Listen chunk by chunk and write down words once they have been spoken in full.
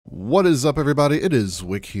What is up, everybody? It is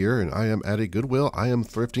Wick here, and I am at a Goodwill. I am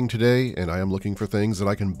thrifting today, and I am looking for things that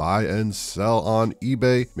I can buy and sell on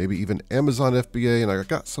eBay, maybe even Amazon FBA, and I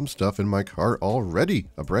got some stuff in my cart already.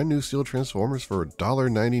 A brand new Steel Transformers for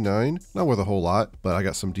 $1.99. Not worth a whole lot, but I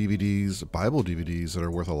got some DVDs, Bible DVDs that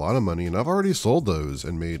are worth a lot of money, and I've already sold those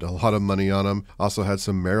and made a lot of money on them. Also had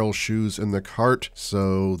some Merrell shoes in the cart,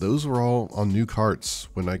 so those were all on new carts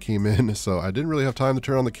when I came in, so I didn't really have time to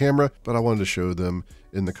turn on the camera, but I wanted to show them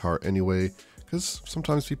in the cart anyway, because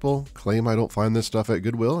sometimes people claim I don't find this stuff at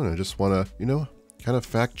Goodwill, and I just want to, kind of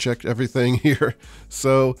fact check everything here.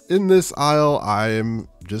 So in this aisle, I'm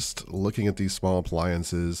just looking at these small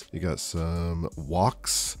appliances. You got some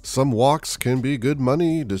woks. Some woks can be good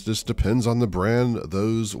money. This just depends on the brand.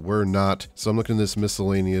 Those were not. So I'm looking at this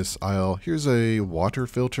miscellaneous aisle. Here's a water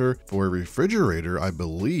filter for a refrigerator, I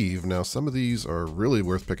believe. Now, some of these are really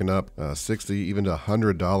worth picking up, $60, even to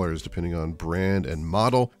 $100, depending on brand and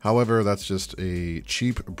model. However, that's just a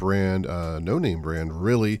cheap brand, no-name brand,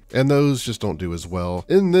 really. And those just don't do as well.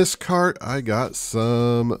 In this cart, I got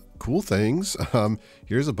some cool things.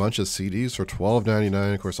 Here's a bunch of CDs for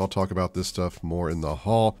 $12.99. Of course, I'll talk about this stuff more in the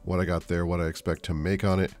haul, what I got there, what I expect to make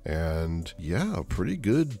on it. And yeah, a pretty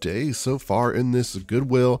good day so far in this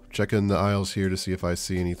Goodwill. Checking the aisles here to see if I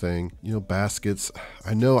see anything. Baskets.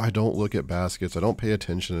 I know I don't look at baskets. I don't pay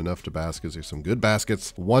attention enough to baskets. There's some good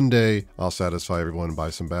baskets. One day I'll satisfy everyone and buy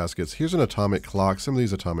some baskets. Here's an atomic clock. Some of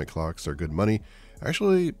these atomic clocks are good money.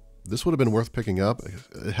 Actually, this would have been worth picking up.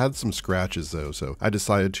 It had some scratches though, so I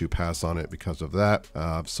decided to pass on it because of that.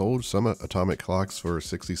 I've sold some atomic clocks for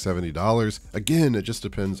 $60, $70. Again, it just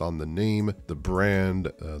depends on the name, the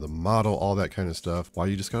brand, the model, all that kind of stuff. Why,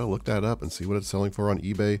 you just gotta look that up and see what it's selling for on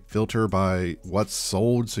eBay. Filter by what's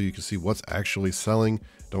sold so you can see what's actually selling.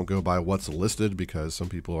 Don't go by what's listed, because some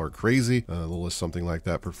people are crazy. They'll list something like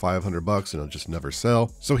that for $500 and it'll just never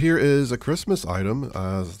sell. So here is a Christmas item.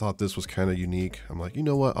 I thought this was kind of unique. I'm like, you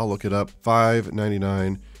know what? I'll look it up.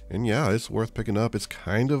 $5.99. And yeah, it's worth picking up. It's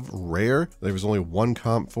kind of rare. There was only one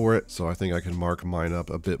comp for it, so I think I can mark mine up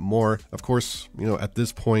a bit more. Of course, at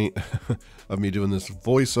this point of me doing this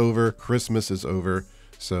voiceover, Christmas is over.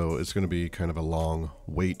 So it's going to be kind of a long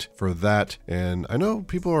wait for that. And I know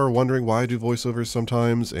people are wondering why I do voiceovers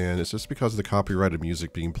sometimes, and it's just because of the copyrighted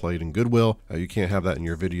music being played in Goodwill. You can't have that in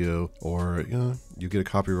your video, or you get a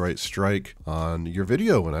copyright strike on your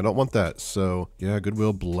video, and I don't want that. So yeah,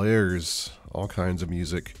 Goodwill blares all kinds of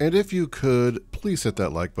music. And if you could, please hit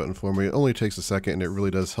that like button for me. It only takes a second, and it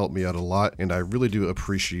really does help me out a lot, and I really do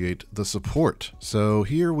appreciate the support. So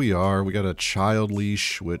here we are. We got a child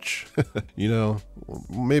leash, which,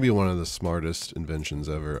 maybe one of the smartest inventions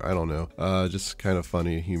ever. I don't know. Just kind of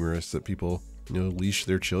funny, humorous that people leash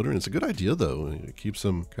their children. It's a good idea though. It keeps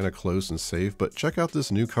them kind of close and safe. But check out this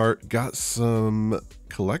new cart. Got some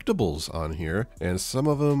collectibles on here, and some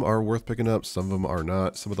of them are worth picking up, some of them are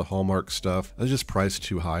not. Some of the Hallmark stuff is just priced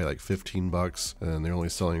too high, like 15 bucks, and they're only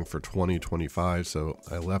selling for 20, 25, so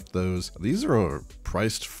I left those. These are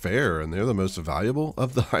priced fair, and they're the most valuable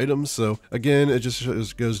of the items. So again, it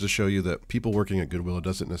just goes to show you that people working at Goodwill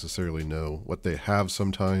doesn't necessarily know what they have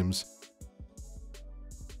sometimes.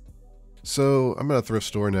 So I'm at a thrift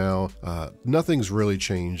store now. Nothing's really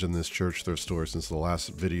changed in this church thrift store since the last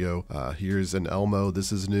video. Here's an Elmo.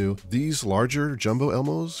 This is new. These larger jumbo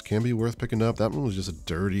Elmos can be worth picking up. That one was just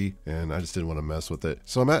dirty, and I just didn't want to mess with it.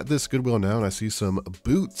 So I'm at this Goodwill now, and I see some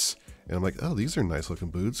boots, and I'm like, oh, these are nice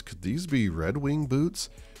looking boots. Could these be Red Wing boots?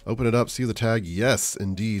 Open it up, see the tag. Yes,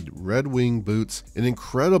 indeed, Red Wing boots. An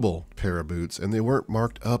incredible pair of boots, and they weren't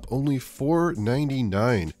marked up, only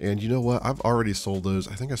 $4.99. And you know what? I've already sold those.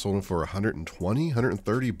 I think I sold them for 120,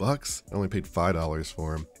 130 bucks. I only paid $5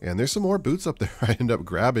 for them. And there's some more boots up there I end up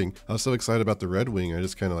grabbing. I was so excited about the Red Wing. I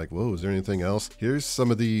just kind of like, whoa, is there anything else? Here's some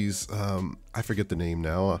of these, I forget the name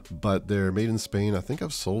now, but they're made in Spain. I think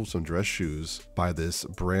I've sold some dress shoes by this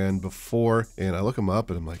brand before, and I look them up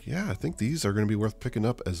and I'm like, yeah, I think these are going to be worth picking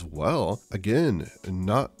up as well. Again,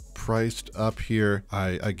 not priced up here.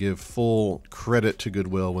 I give full credit to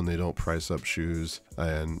Goodwill when they don't price up shoes.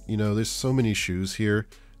 And there's so many shoes here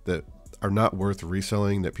that are not worth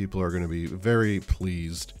reselling that people are going to be very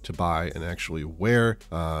pleased to buy and actually wear.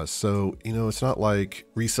 So it's not like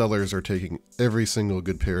resellers are taking every single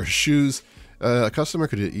good pair of shoes. A customer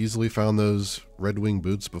could have easily found those Red Wing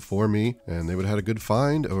boots before me, and they would have had a good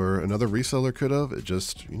find, or another reseller could have. It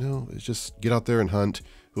just, it's just get out there and hunt.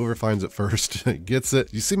 Whoever finds it first gets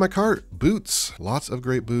it. You see my cart, boots. lots of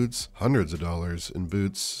great boots, hundreds of dollars in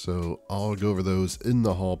boots. So I'll go over those in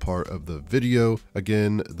the haul part of the video.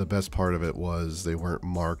 Again, the best part of it was they weren't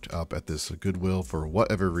marked up at this Goodwill for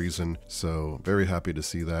whatever reason. So very happy to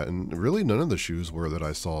see that. And really none of the shoes were that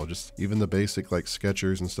I saw, just even the basic like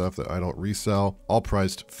Skechers and stuff that I don't resell, all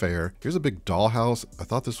priced fair. Here's a big dollhouse. I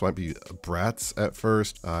thought this might be Bratz at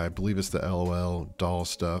first. I believe it's the LOL doll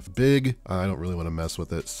stuff. Big. I don't really want to mess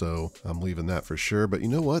with it, so I'm leaving that for sure. But you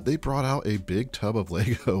know what? They brought out a big tub of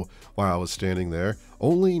Lego while I was standing there.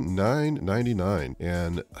 Only $9.99,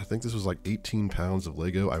 and I think this was like 18 pounds of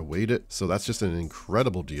Lego. I weighed it, so that's just an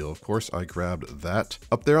incredible deal. Of course, I grabbed that.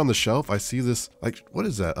 Up there on the shelf, I see this, like, what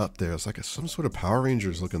is that up there? It's like some sort of Power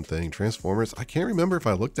Rangers looking thing, Transformers. I can't remember if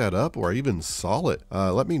I looked that up or I even saw it.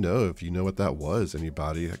 Let me know if you know what that was,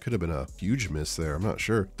 anybody. That could have been a huge miss there, I'm not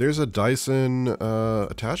sure. There's a Dyson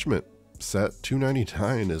attachment set.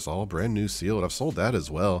 $2.99 is all brand new sealed. I've sold that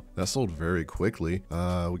as well. That sold very quickly.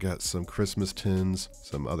 We got some Christmas tins,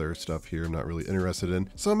 some other stuff here I'm not really interested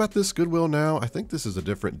in. So I'm at this Goodwill now. I think this is a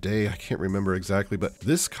different day. I can't remember exactly, but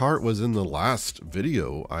this cart was in the last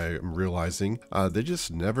video. I am realizing they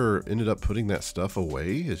just never ended up putting that stuff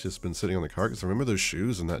away. It's just been sitting on the cart because I remember those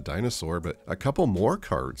shoes and that dinosaur, but a couple more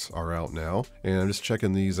carts are out now. And I'm just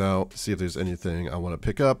checking these out, see if there's anything I want to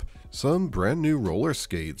pick up. Some brand new roller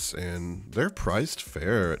skates, and they're priced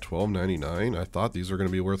fair at $12.99. I thought these were going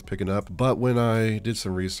to be worth picking up, but when I did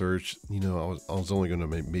some research, you know, I was only going to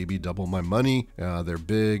maybe double my money. They're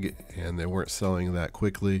big and they weren't selling that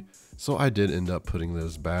quickly, so I did end up putting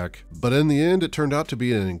those back. But in the end, it turned out to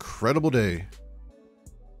be an incredible day.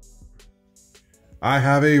 I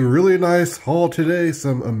have a really nice haul today,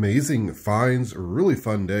 some amazing finds, a really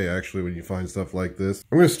fun day actually when you find stuff like this.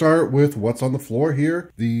 I'm going to start with what's on the floor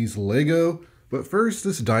here, these Lego. But first,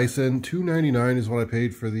 this Dyson, $2.99 is what I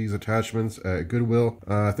paid for these attachments at Goodwill.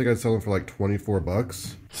 I think I'd sell them for like 24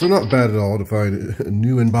 bucks. So not bad at all to find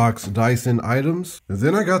new in-box Dyson items. And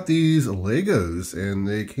then I got these Legos, and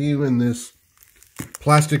they came in this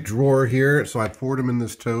plastic drawer here, so I poured them in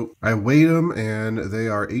this tote. I weighed them, and they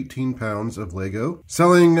are 18 pounds of Lego.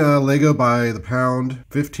 Selling Lego by the pound,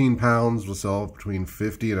 15 pounds will sell between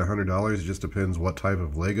 $50 and $100. It just depends what type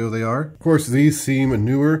of Lego they are. Of course, these seem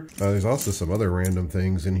newer. There's also some other random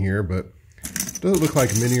things in here, but it doesn't look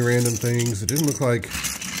like mini random things. It didn't look like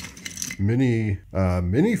mini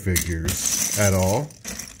minifigures at all.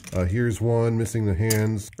 Here's one missing the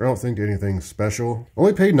hands. I don't think anything special.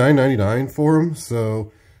 Only paid $9.99 for them,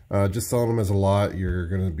 so just selling them as a lot, you're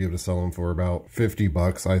going to be able to sell them for about 50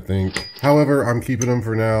 bucks, I think. However, I'm keeping them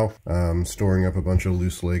for now. Storing up a bunch of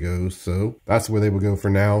loose Legos, so that's where they will go for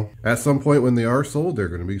now. At some point when they are sold, they're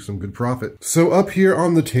going to be some good profit. So up here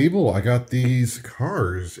on the table, I got these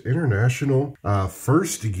cars, International.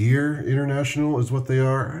 First Gear International is what they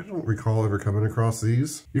are. I don't recall ever coming across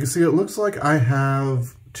these. You can see it looks like I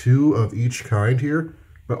have two of each kind here,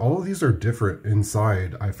 but all of these are different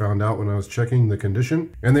inside. I found out when I was checking the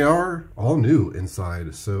condition, and they are all new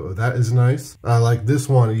inside, so that is nice. Like this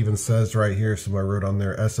one, it even says right here, so I wrote on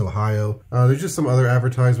there S Ohio. There's just some other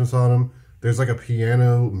advertisements on them. There's like a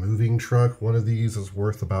piano moving truck. One of these is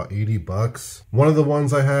worth about 80 bucks. One of the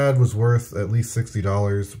ones I had was worth at least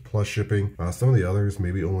 $60 plus shipping. Some of the others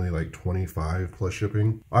maybe only like 25 plus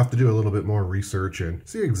shipping. I'll have to do a little bit more research and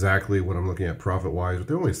see exactly what I'm looking at profit-wise, but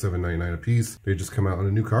they're only $7.99 a piece. They just come out in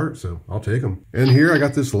a new cart, so I'll take them. And here I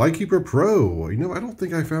got this Lightkeeper Pro. You know, I don't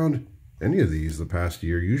think I found any of these the past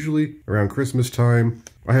year. Usually around Christmas time,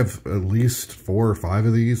 I have at least 4 or 5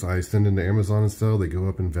 of these. I send into Amazon and sell. They go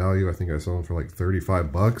up in value. I think I sell them for like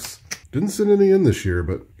 35 bucks. Didn't send any in this year,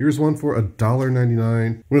 but here's one for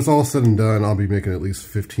 $1.99. When it's all said and done, I'll be making at least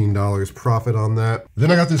 $15 profit on that.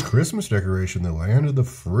 Then I got this Christmas decoration, the Land of the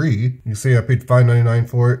Free. You see I paid $5.99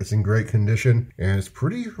 for it. It's in great condition, and it's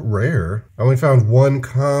pretty rare. I only found one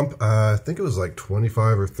comp. I think it was like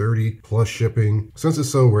 25 or 30 plus shipping. Since it's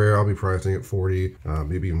so rare, I'll be pricing it 40,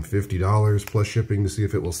 maybe even $50 plus shipping to see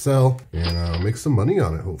if it will sell, and make some money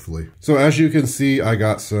on it, hopefully. So as you can see, I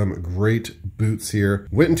got some great boots here.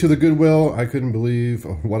 Went into the Goodwill. I couldn't believe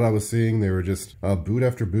what I was seeing. They were just boot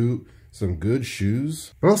after boot, some good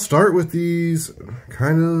shoes. But I'll start with these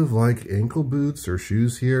kind of like ankle boots or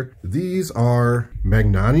shoes here. These are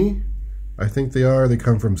Magnani. I think they are. They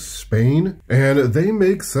come from Spain, and they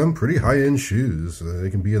make some pretty high-end shoes. They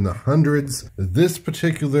can be in the hundreds. This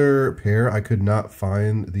particular pair, I could not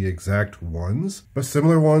find the exact ones, but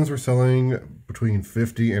similar ones were selling between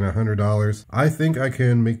 $50 and $100. I think I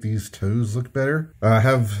can make these toes look better. I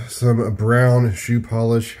have some brown shoe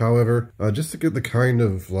polish, however, just to get the kind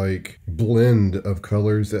of like blend of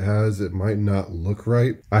colors it has, it might not look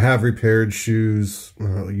right. I have repaired shoes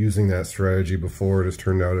using that strategy before. It has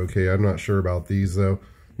turned out okay. I'm not sure about these though.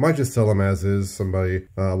 Might just sell them as is. Somebody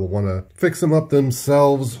will want to fix them up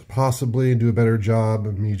themselves, possibly, and do a better job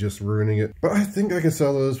of me just ruining it. But I think I can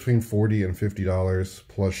sell those between $40 and $50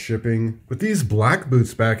 plus shipping. But these black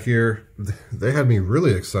boots back here, they had me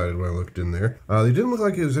really excited when I looked in there. They didn't look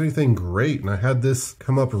like it was anything great, and I had this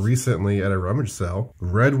come up recently at a rummage sale.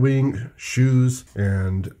 Red Wing shoes,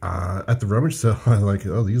 and at the rummage sale, I like,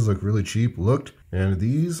 oh, these look really cheap. Looked, and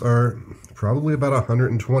these are probably about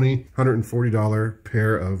 $120, $140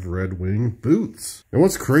 pair of Red Wing boots. And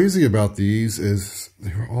what's crazy about these is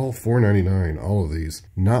they're all $4.99, all of these,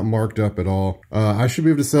 not marked up at all. I should be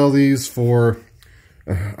able to sell these for,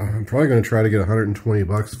 I'm probably going to try to get 120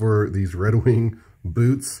 bucks for these Red Wing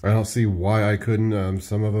boots. I don't see why I couldn't.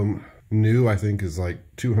 Some of them new, I think, is like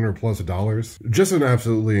 $200+. Just an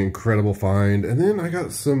absolutely incredible find. And then I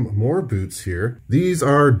got some more boots here. These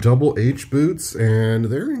are double H boots, and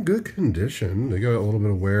they're in good condition. They got a little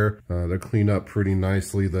bit of wear. They're cleaned up pretty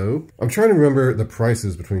nicely though. I'm trying to remember the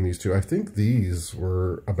prices between these two. I think these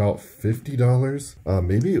were about $50.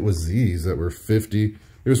 Maybe it was these that were $50.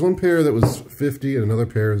 There's one pair that was $50 and another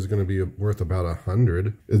pair is going to be worth about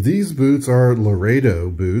 $100. These boots are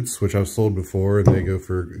Laredo boots, which I've sold before, and they go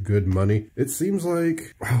for good money. It seems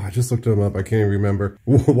like, wow, I just looked them up. I can't even remember.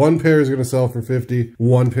 One pair is going to sell for $50.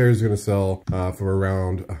 One pair is going to sell for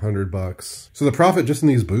around $100. So the profit just in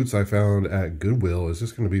these boots I found at Goodwill is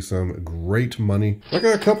just going to be some great money. I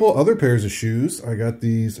got a couple other pairs of shoes. I got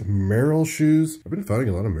these Merrell shoes. I've been finding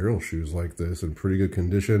a lot of Merrell shoes like this in pretty good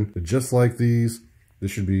condition, just like these. This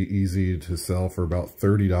should be easy to sell for about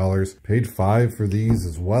 $30. Paid $5 for these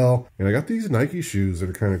as well. And I got these Nike shoes that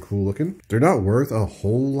are kind of cool looking. They're not worth a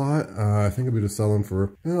whole lot. I think I'll be able to sell them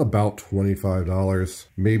for about $25.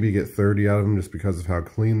 Maybe get $30 out of them just because of how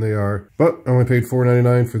clean they are. But I only paid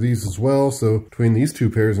 $4.99 for these as well. So between these two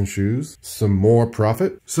pairs of shoes, some more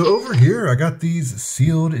profit. So over here, I got these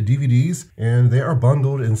sealed DVDs, and they are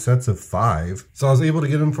bundled in sets of 5. So I was able to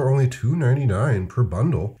get them for only $2.99 per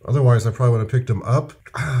bundle. Otherwise, I probably would have picked them up.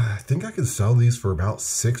 I think I could sell these for about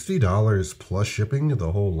 $60 plus shipping,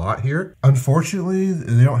 the whole lot here. Unfortunately,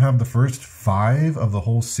 they don't have the first 5 of the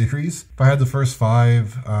whole series. If I had the first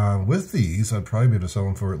 5 with these, I'd probably be able to sell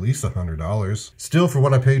them for at least $100. Still, for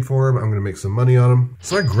what I paid for them, I'm going to make some money on them.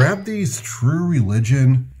 So I grabbed these True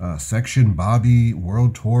Religion Section Bobby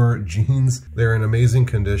World Tour jeans. They're in amazing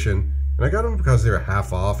condition. And I got them because they were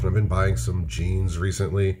half off, and I've been buying some jeans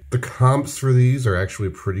recently. The comps for these are actually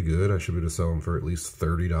pretty good. I should be able to sell them for at least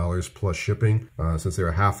 $30 plus shipping. Since they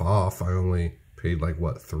were half off, I only paid like,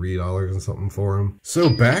 what, $3 and something for them. So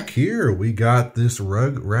back here, we got this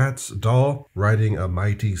Rugrats doll riding a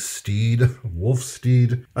mighty steed, wolf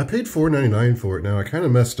steed. I paid $4.99 for it. Now, I kind of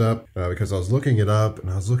messed up because I was looking it up, and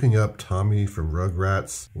I was looking up Tommy from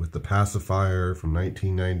Rugrats with the pacifier from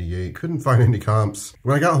 1998. Couldn't find any comps.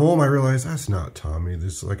 When I got home, I realized that's not Tommy.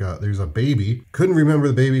 There's a baby. Couldn't remember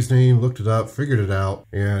the baby's name, looked it up, figured it out.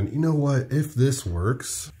 And you know what? If this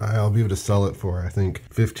works, I'll be able to sell it for, I think,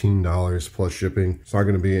 $15 plus shipping. It's not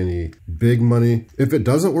going to be any big money. If it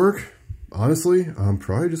doesn't work, honestly, I'm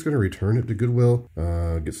probably just going to return it to Goodwill,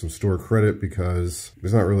 get some store credit because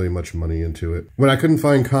there's not really much money into it. When I couldn't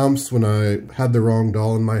find comps, when I had the wrong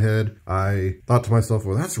doll in my head, I thought to myself,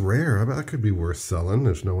 well, that's rare. I bet that could be worth selling.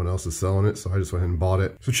 There's no one else is selling it, so I just went ahead and bought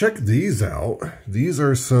it. So check these out. These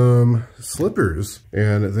are some slippers,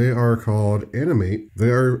 and they are called Animate. They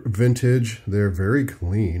are vintage. They're very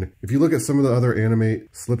clean. If you look at some of the other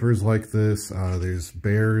Animate slippers like this, there's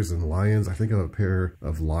bears and lions. I think I have a pair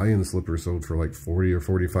of lion slippers sold for like $40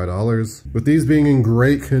 or $45. With these being in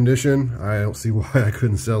great condition, I don't see why I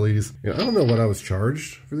couldn't sell these. I don't know what I was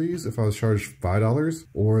charged for these, if I was charged $5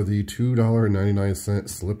 or the $2.99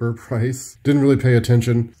 slipper price. Didn't really pay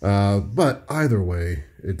attention, but either way,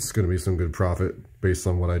 it's going to be some good profit based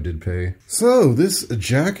on what I did pay. So this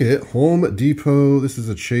jacket, Home Depot, this is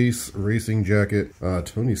a Chase racing jacket.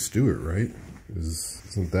 Tony Stewart, right?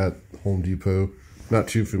 Isn't that Home Depot? Not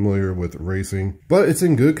too familiar with racing, but it's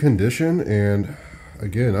in good condition, and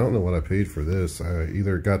again, I don't know what I paid for this. I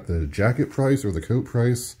either got the jacket price or the coat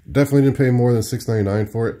price. Definitely didn't pay more than $6.99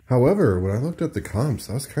 for it. However, when I looked at the comps,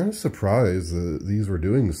 I was kind of surprised that these were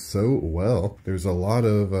doing so well. There's a lot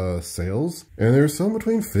of sales, and there's some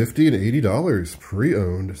between $50 and $80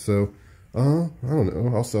 pre-owned. So I don't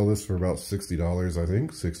know. I'll sell this for about $60, I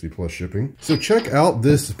think. 60 plus shipping. So check out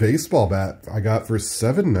this baseball bat I got for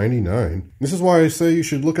 $7.99. This is why I say you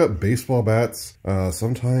should look up baseball bats.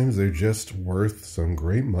 Sometimes they're just worth some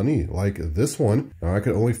great money, like this one. Now, I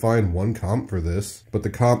could only find one comp for this, but the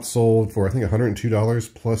comp sold for, I think,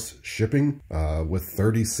 $102 plus shipping with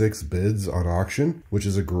 36 bids on auction, which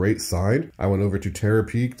is a great sign. I went over to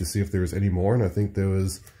Terapeak to see if there was any more, and I think there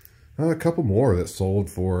was a couple more that sold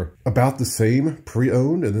for about the same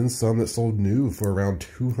pre-owned, and then some that sold new for around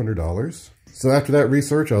 $200. So after that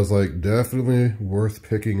research, I was like, definitely worth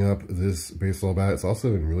picking up this baseball bat. It's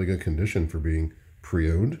also in really good condition for being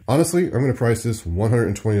pre-owned. Honestly, I'm going to price this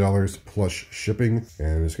 $120 plus shipping,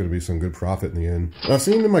 and it's going to be some good profit in the end. I've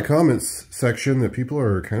seen in my comments section that people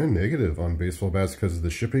are kind of negative on baseball bats because of the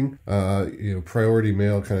shipping. Priority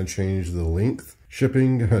mail kind of changed the length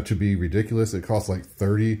shipping to be ridiculous. It costs like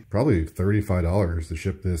probably $35 to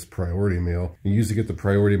ship this priority mail. You usually get the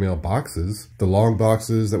priority mail boxes, the long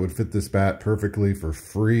boxes that would fit this bat perfectly for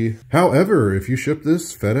free. However, if you ship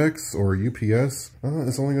this FedEx or UPS,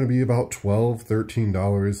 it's only going to be about $12,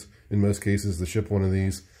 $13 in most cases to ship one of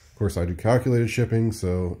these. Of course, I do calculated shipping,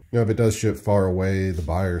 so if it does ship far away, the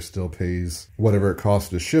buyer still pays whatever it costs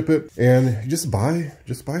to ship it. And just buy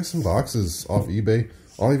some boxes off eBay.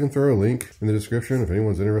 I'll even throw a link in the description if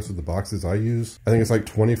anyone's interested in the boxes I use. I think it's like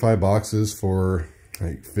 25 boxes for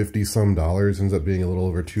like 50 some dollars. Ends up being a little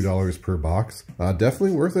over $2 per box.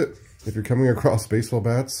 Definitely worth it if you're coming across baseball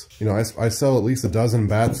bats. I sell at least a dozen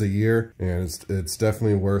bats a year, and it's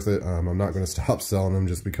definitely worth it. I'm not going to stop selling them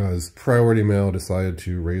just because Priority Mail decided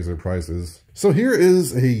to raise their prices. So here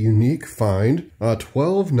is a unique find,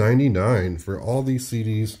 $12.99 for all these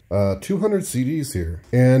CDs, 200 CDs here,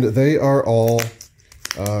 and they are all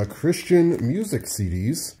Christian music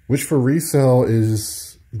CDs, which for resale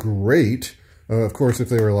is great. Of course, if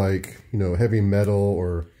they were like, heavy metal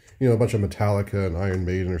or, a bunch of Metallica and Iron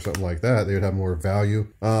Maiden or something like that, they would have more value.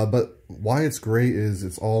 But why it's great is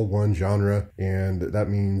it's all one genre, and that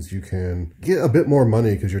means you can get a bit more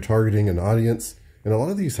money because you're targeting an audience. And a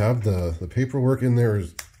lot of these have the paperwork in there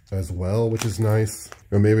as well, which is nice.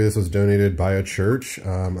 Or maybe this was donated by a church.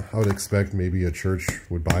 I would expect maybe a church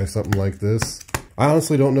would buy something like this. I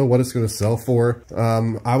honestly don't know what it's going to sell for.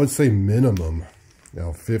 I would say minimum,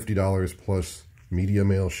 $50 plus media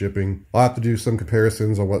mail shipping. I'll have to do some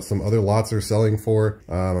comparisons on what some other lots are selling for.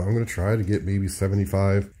 I'm going to try to get maybe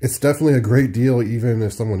 $75. It's definitely a great deal, even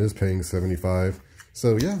if someone is paying $75.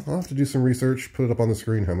 So yeah, I'll have to do some research, put it up on the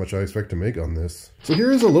screen how much I expect to make on this. So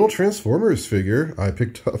here is a little Transformers figure I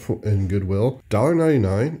picked up in Goodwill.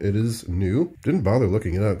 $1.99. It is new. Didn't bother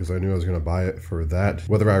looking it up because I knew I was going to buy it for that,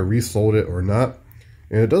 whether I resold it or not.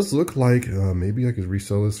 And it does look like maybe I could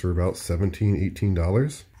resell this for about $17,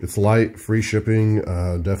 $18. It's light, free shipping.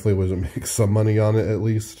 Definitely would make some money on it at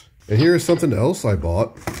least. And here's something else I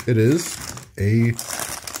bought. It is a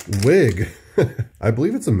wig. I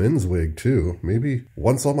believe it's a men's wig too. Maybe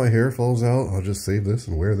once all my hair falls out, I'll just save this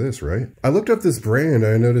and wear this, right? I looked up this brand.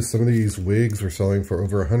 I noticed some of these wigs were selling for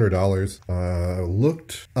over $100.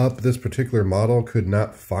 Looked up this particular model, could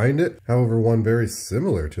not find it. However, one very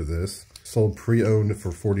similar to this sold pre-owned for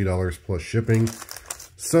 $40 plus shipping.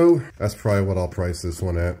 So that's probably what I'll price this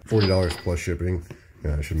one at, $40 plus shipping.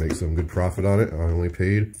 Yeah, I should make some good profit on it. I only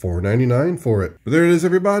paid $4.99 for it. But there it is,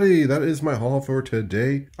 everybody. That is my haul for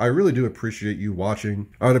today. I really do appreciate you watching.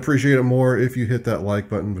 I would appreciate it more if you hit that like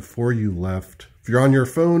button before you left. If you're on your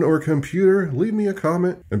phone or computer, leave me a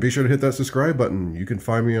comment and be sure to hit that subscribe button. You can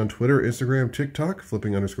find me on Twitter, Instagram, TikTok,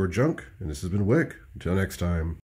 flipping_junk. And this has been Wick. Until next time.